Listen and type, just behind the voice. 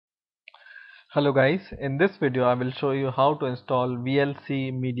Hello guys, in this video I will show you how to install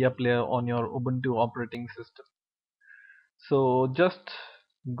VLC Media Player on your Ubuntu operating system. So just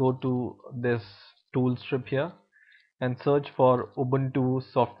go to this tool strip here and search for Ubuntu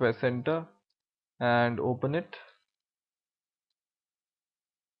Software Center and open it.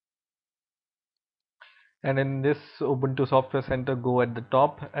 And in this Ubuntu Software Center, go at the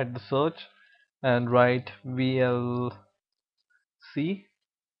top at the search and write VLC,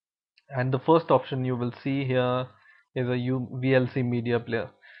 and the first option you will see here is a VLC Media Player.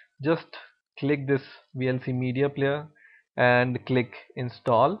 Just click this VLC Media Player and click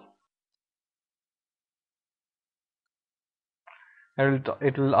install, and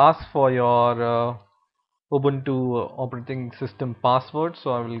it will ask for your Ubuntu operating system password. So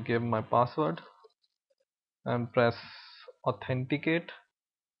I will give my password and press authenticate,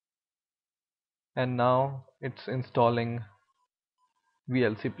 and now it's installing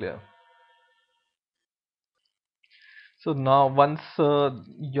VLC Player. So now once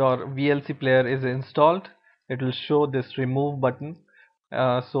your VLC player is installed, it will show this remove button.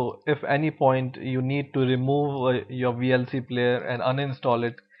 So if any point you need to remove your VLC player and uninstall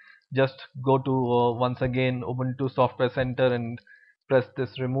it, just go to once again Ubuntu Software Center and press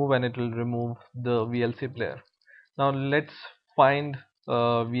this remove, and it will remove the VLC player. Now let's find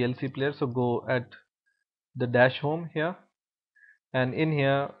VLC player. So go at the dash home here, and in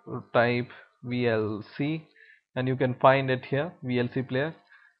here type VLC, and you can find it here, VLC player.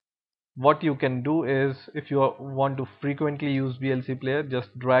 What you can do is, if you want to frequently use VLC player, just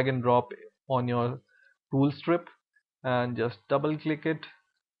drag and drop on your tool strip and just double click it,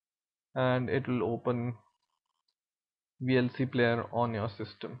 and it will open VLC player on your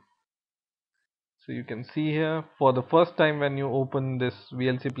system. So you can see here, for the first time when you open this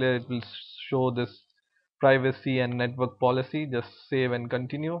VLC player, it will show this privacy and network policy. Just save and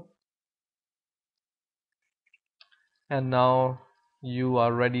continue, and now you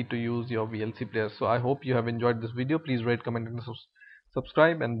are ready to use your VLC player. So I hope you have enjoyed this video. Please rate, comment and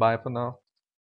subscribe, and bye for now.